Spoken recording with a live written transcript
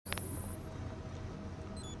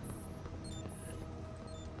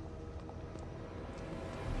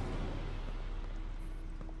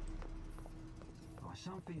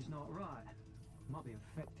Something's not right. Might be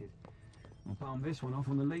infected. I'll palm this one off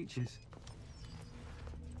on the leeches.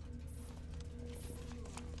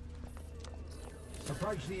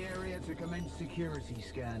 Approach the area to commence security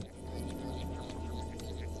scan.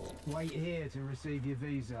 Wait here to receive your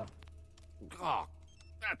visa. Oh,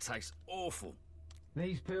 that tastes awful.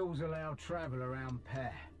 These pills allow travel around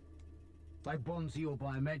PER. They bond to your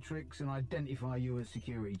biometrics and identify you at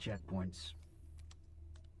security checkpoints.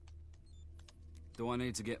 Do I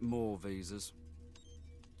need to get more visas?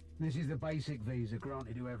 This is the basic visa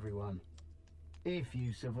granted to everyone. If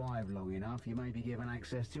you survive long enough, you may be given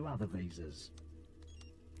access to other visas.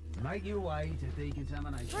 Make your way to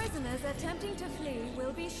decontamination. Prisoners attempting to flee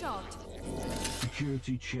will be shot.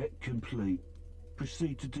 Security check complete.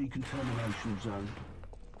 Proceed to decontamination zone.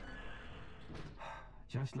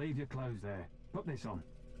 Just leave your clothes there. Put this on.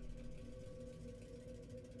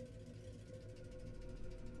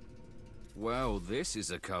 Well, this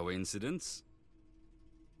is a coincidence.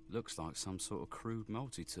 Looks like some sort of crude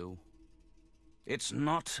multi-tool. It's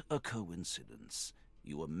not a coincidence.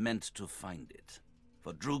 You were meant to find it.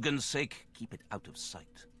 For Drugan's sake, keep it out of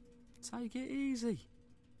sight. Take it easy.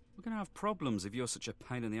 We're gonna have problems if you're such a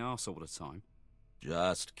pain in the arse all the time.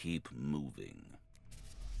 Just keep moving.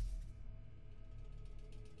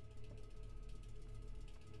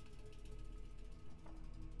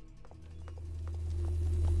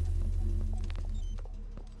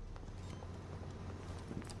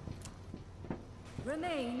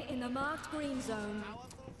 Remain in the marked green zone.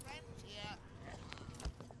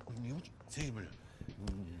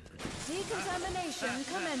 Decontamination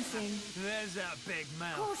commencing. There's that big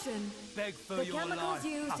mouth. Caution. Beg for The your chemicals life.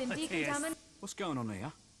 used in decontamination. What's going on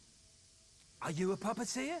here? Are you a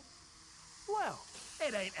puppeteer? Well,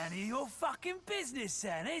 it ain't any of your fucking business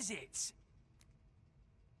then, is it?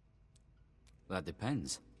 That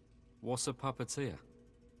depends. What's a puppeteer?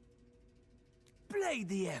 Blade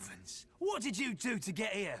the heavens. What did you do to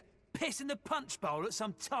get here? Piss in the punch bowl at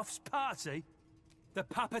some tough's party? The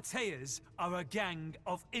puppeteers are a gang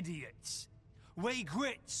of idiots. We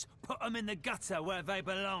grits put them in the gutter where they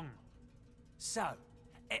belong. So,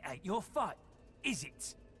 it ain't your fight, is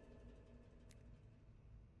it?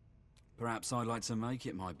 Perhaps I'd like to make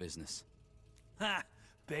it my business. Ha!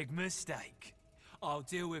 Big mistake. I'll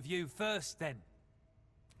deal with you first then.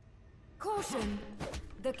 Caution.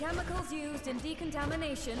 The chemicals used in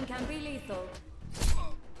decontamination can be lethal.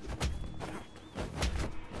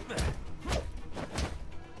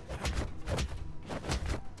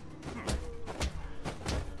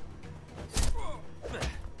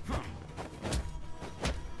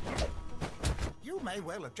 You may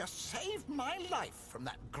well have just saved my life from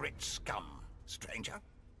that grit scum, stranger.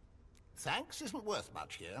 Thanks isn't worth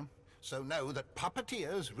much here, so know that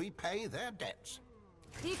puppeteers repay their debts.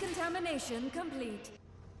 Decontamination complete.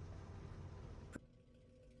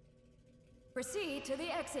 Proceed to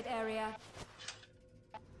the exit area.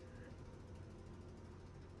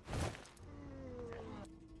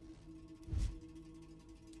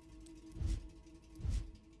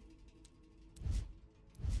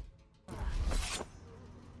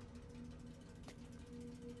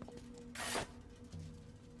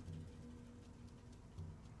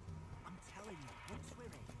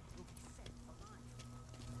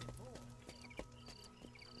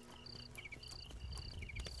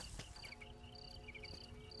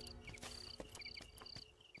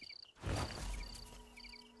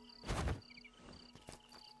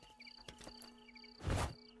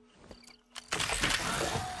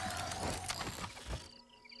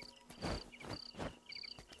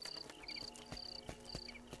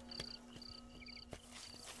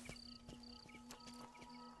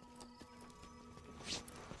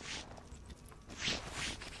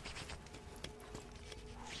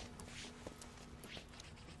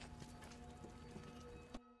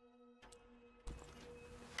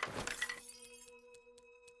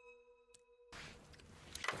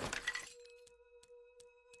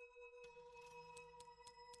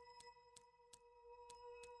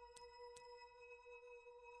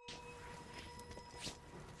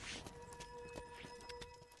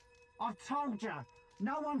 I've told you,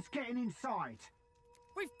 no one's getting inside.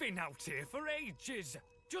 We've been out here for ages.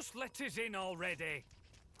 Just let us in already.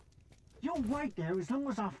 You'll wait there as long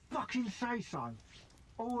as I fucking say so.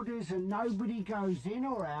 Orders and nobody goes in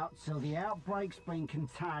or out till the outbreak's been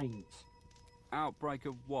contained. Outbreak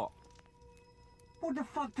of what? What the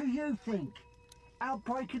fuck do you think?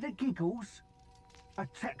 Outbreak of the giggles? A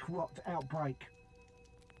tech rot outbreak.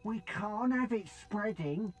 We can't have it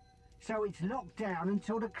spreading, so it's locked down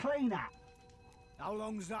until the clean-up. How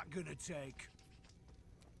long's that gonna take?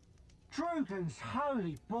 Drugan's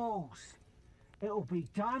holy balls. It'll be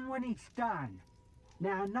done when it's done.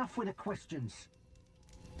 Now enough with the questions.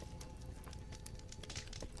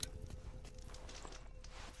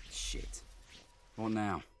 Shit. What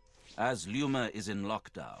now? As Luma is in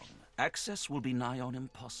lockdown, access will be nigh on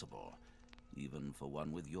impossible, even for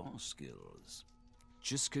one with your skills.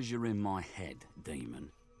 Just 'cause you're in my head,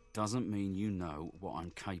 demon, doesn't mean you know what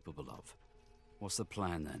I'm capable of. What's the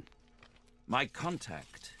plan then? My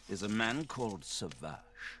contact is a man called Sev3n.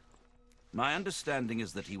 My understanding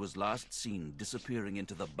is that he was last seen disappearing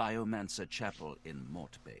into the Biomancer Chapel in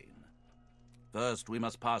Mortbane. First, we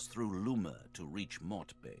must pass through Luma to reach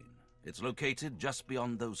Mortbane. It's located just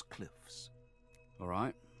beyond those cliffs. All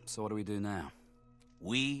right, so what do we do now?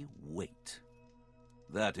 We wait.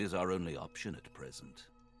 That is our only option at present.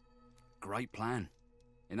 Great plan.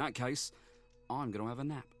 In that case, I'm going to have a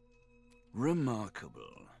nap.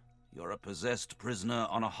 Remarkable. You're a possessed prisoner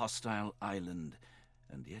on a hostile island,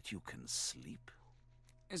 and yet you can sleep?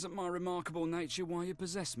 Isn't my remarkable nature why you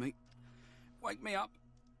possess me? Wake me up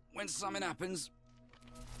when something happens.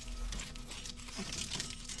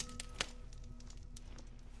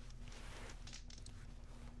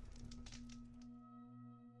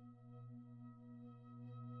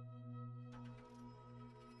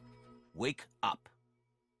 Wake up.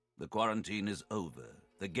 The quarantine is over.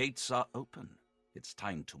 The gates are open. It's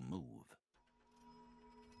time to move.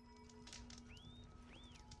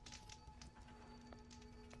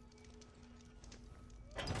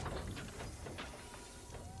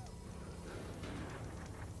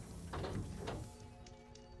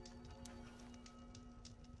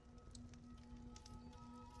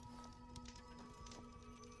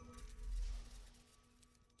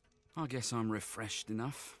 I guess I'm refreshed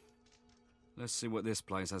enough. Let's see what this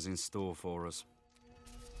place has in store for us.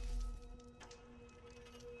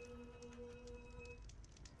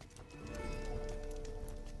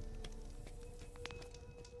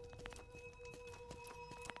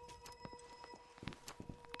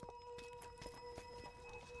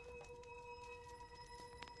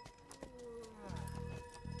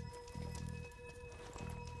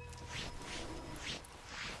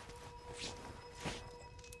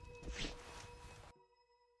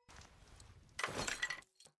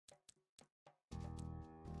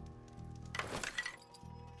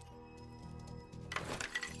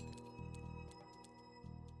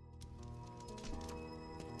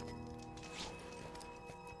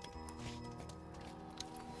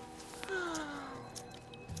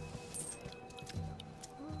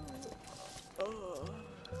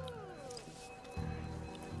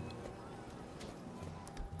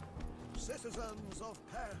 Citizens of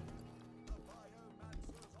Pair, the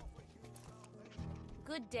Biomancers offer you salvation.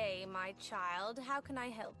 Good day, my child. How can I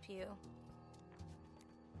help you?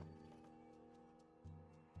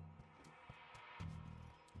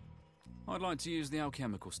 I'd like to use the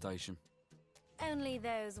alchemical station. Only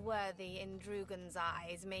those worthy in Drugan's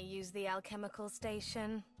eyes may use the alchemical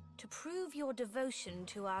station. To prove your devotion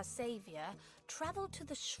to our savior, travel to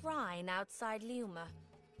the shrine outside Luma.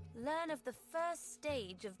 Learn of the first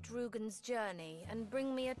stage of Drugan's journey and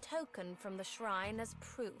bring me a token from the shrine as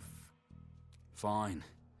proof. Fine.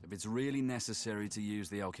 If it's really necessary to use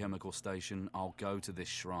the alchemical station, I'll go to this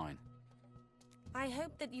shrine. I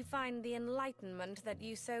hope that you find the enlightenment that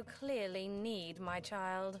you so clearly need, my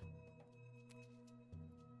child.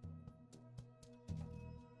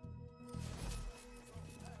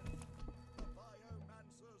 The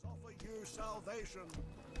Biomancers offer you salvation.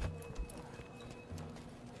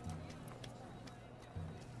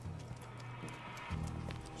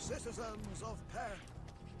 Citizens of Pair,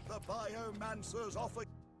 the Biomancers offer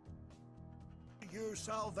you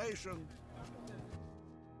salvation.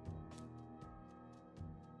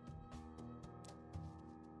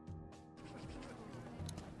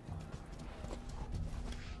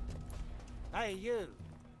 Hey, you.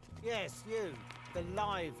 Yes, you. The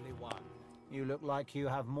lively one. You look like you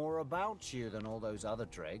have more about you than all those other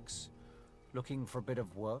dregs. Looking for a bit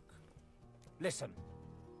of work? Listen.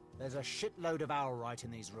 There's a shitload of owlrite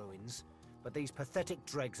in these ruins, but these pathetic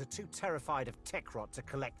dregs are too terrified of tech rot to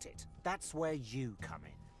collect it. That's where you come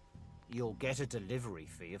in. You'll get a delivery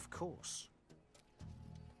fee, of course.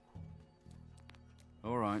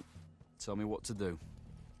 All right. Tell me what to do.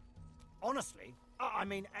 Honestly, I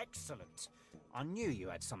mean excellent. I knew you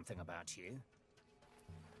had something about you.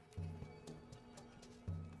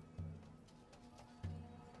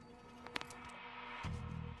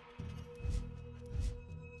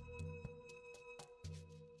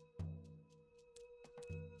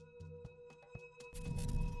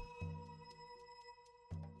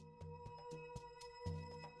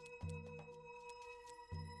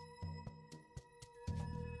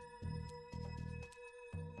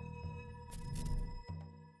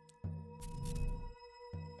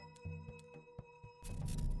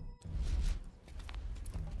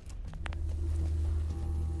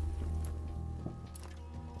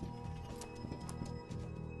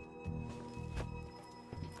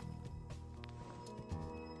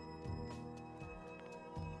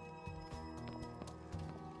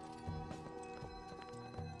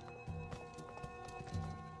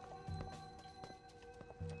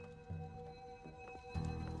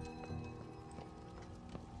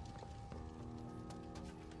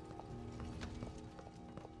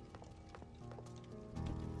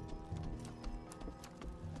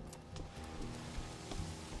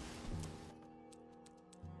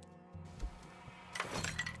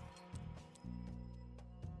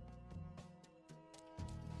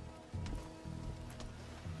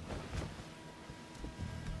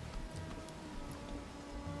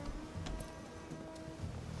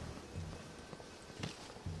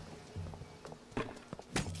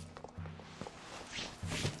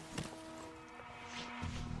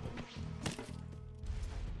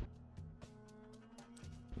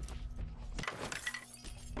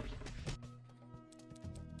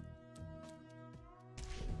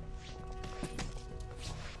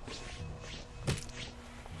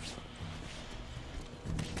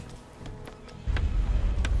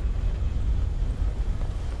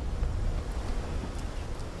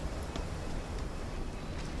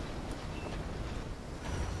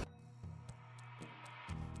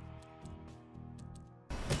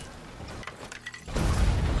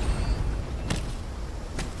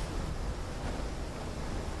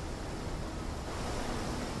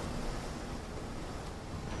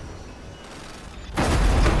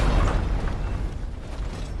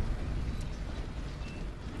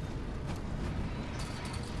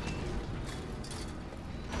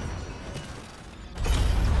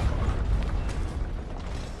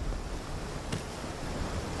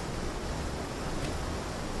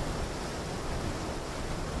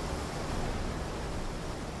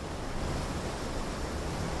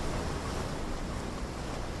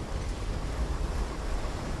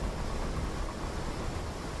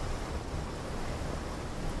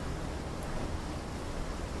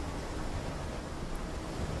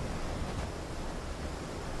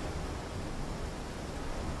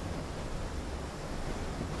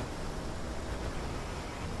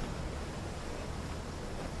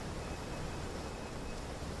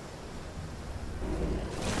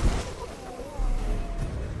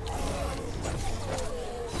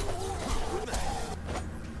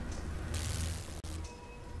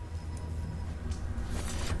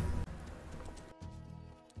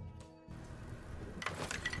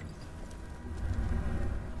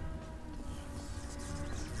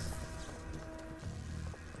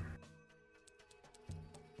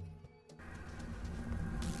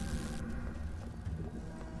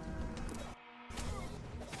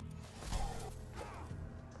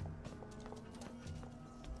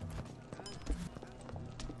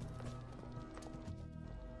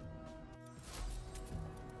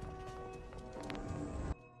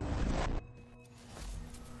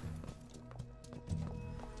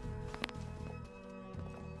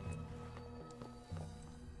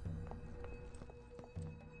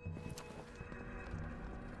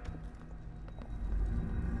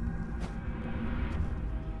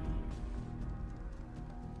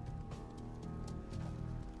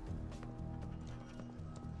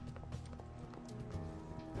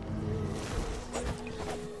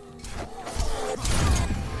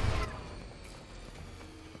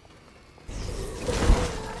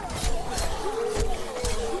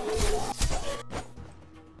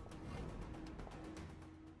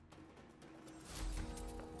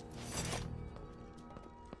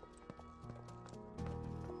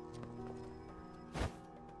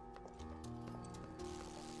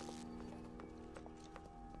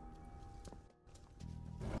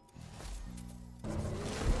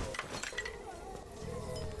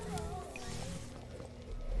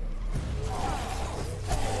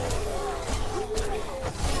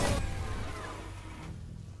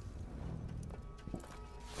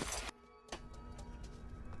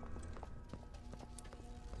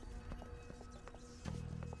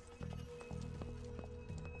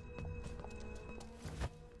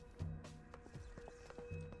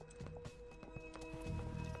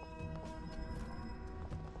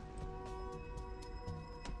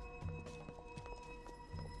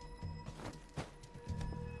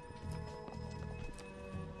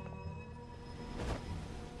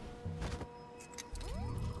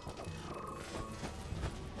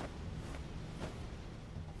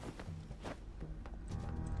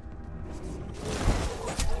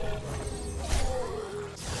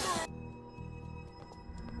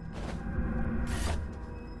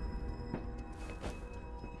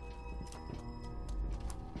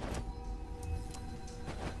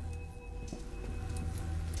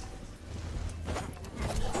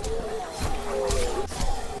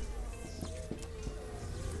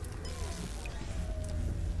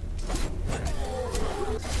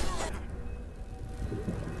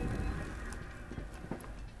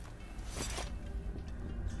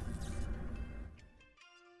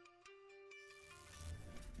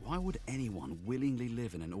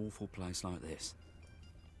 awful place like this.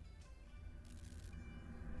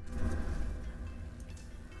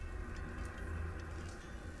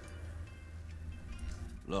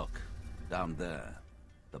 Look, down there.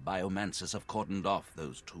 The biomancers have cordoned off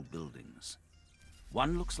those two buildings.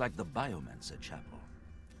 One looks like the Biomancer Chapel.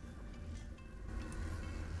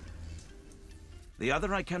 The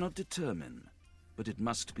other I cannot determine, but it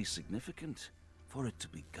must be significant for it to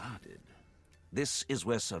be guarded. This is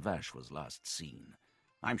where Sev3n was last seen.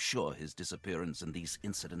 I'm sure his disappearance and these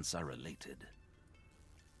incidents are related.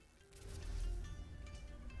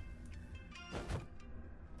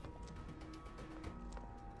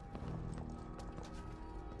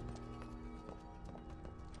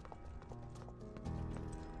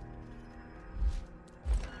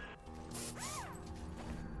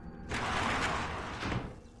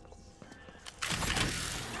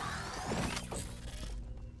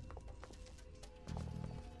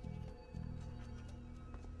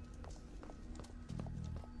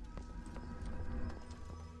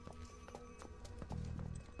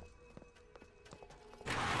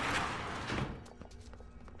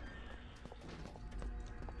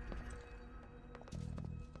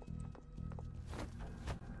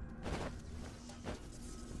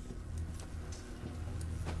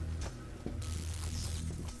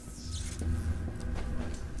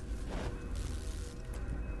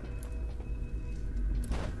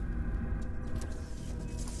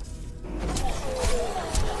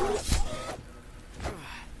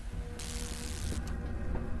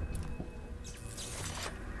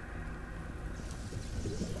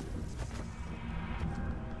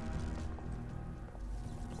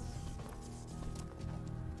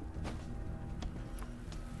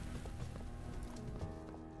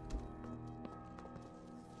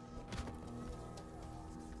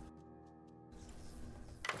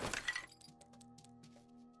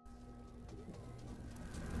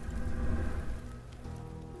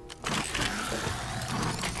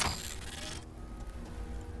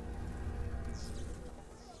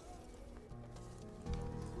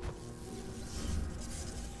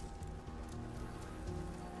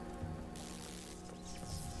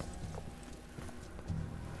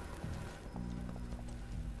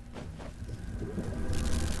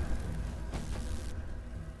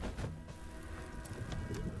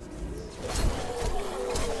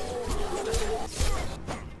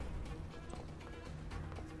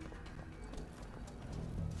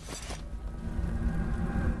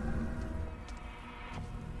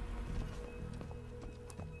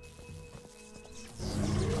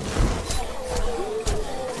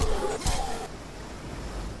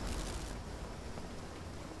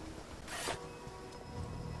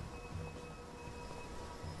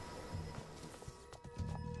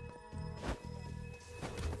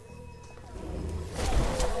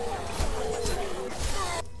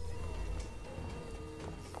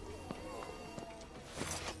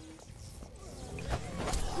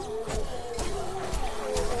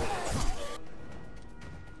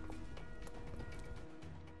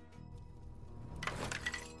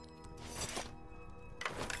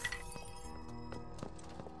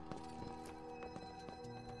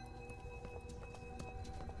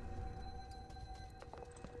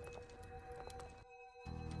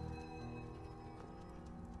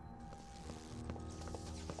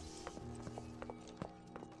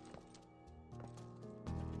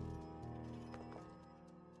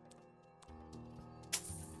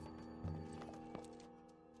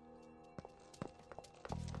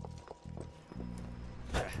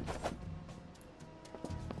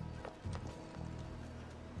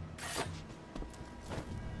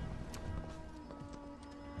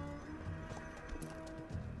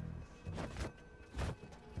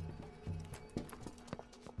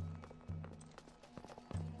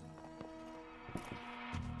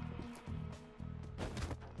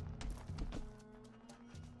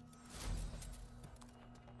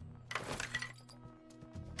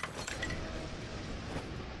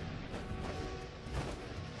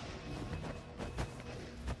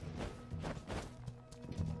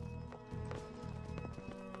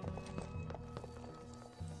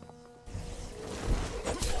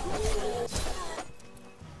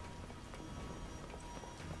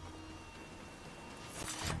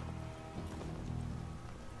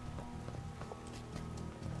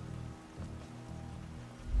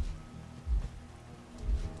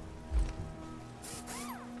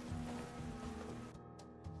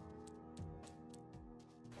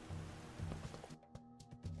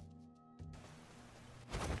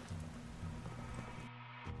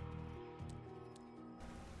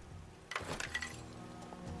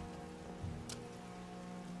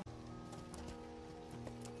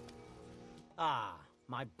 Ah,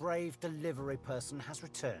 My brave delivery person has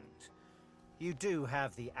returned. You do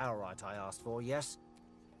have the outright I asked for, yes?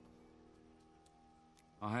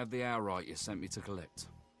 I have the outright you sent me to collect.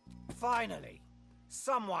 Finally!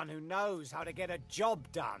 Someone who knows how to get a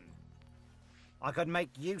job done. I could make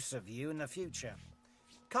use of you in the future.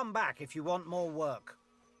 Come back if you want more work.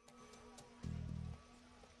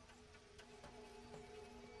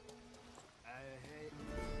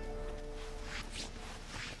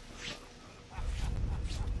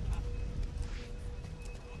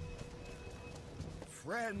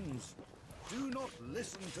 Friends, do not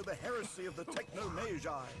listen to the heresy of the Technomagi.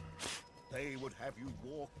 They would have you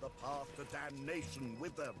walk the path to damnation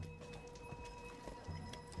with them.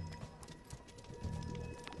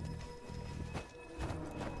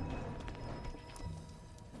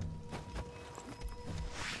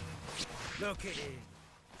 Look at him.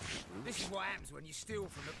 This is what happens when you steal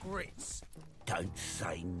from the grits. Don't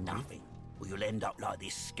say nothing, or you'll end up like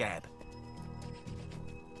this scab.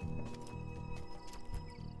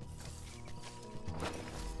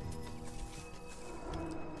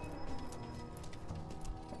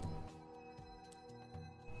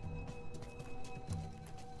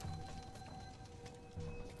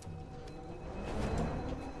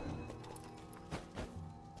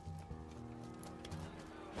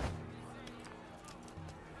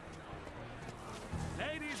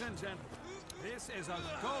 Ladies and gentlemen, this is a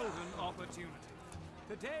golden opportunity.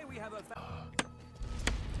 Today we have a...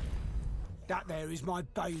 That there is my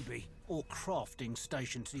baby, or crafting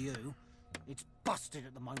station to you. It's busted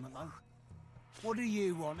at the moment, though. What do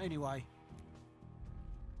you want, anyway?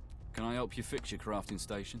 Can I help you fix your crafting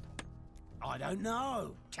station? I don't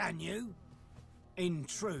know. Can you? In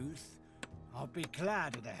truth, I'd be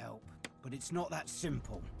glad to help, but it's not that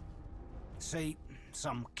simple. See,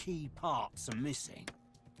 some key parts are missing.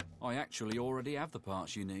 I actually already have the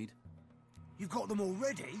parts you need. You've got them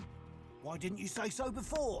already? Why didn't you say so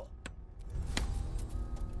before?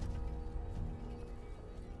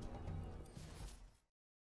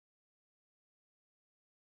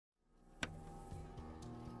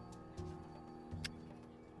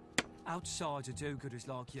 Outsider do-gooders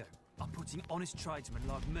like you are putting honest tradesmen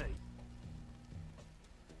like me.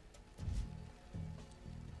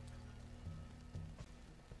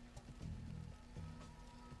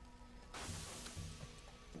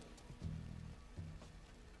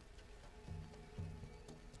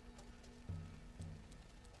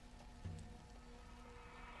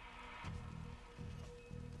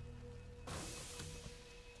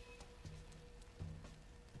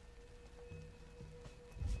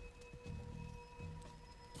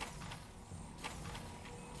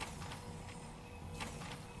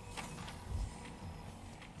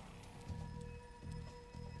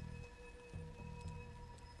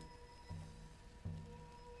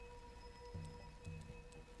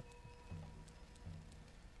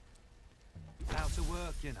 Out to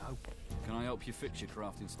work, you know. Can I help you fix your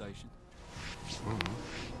crafting station?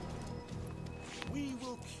 We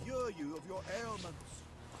will cure you of your ailments,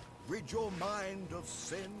 rid your mind of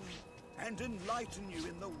sin, and enlighten you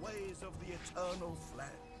in the ways of the eternal flesh.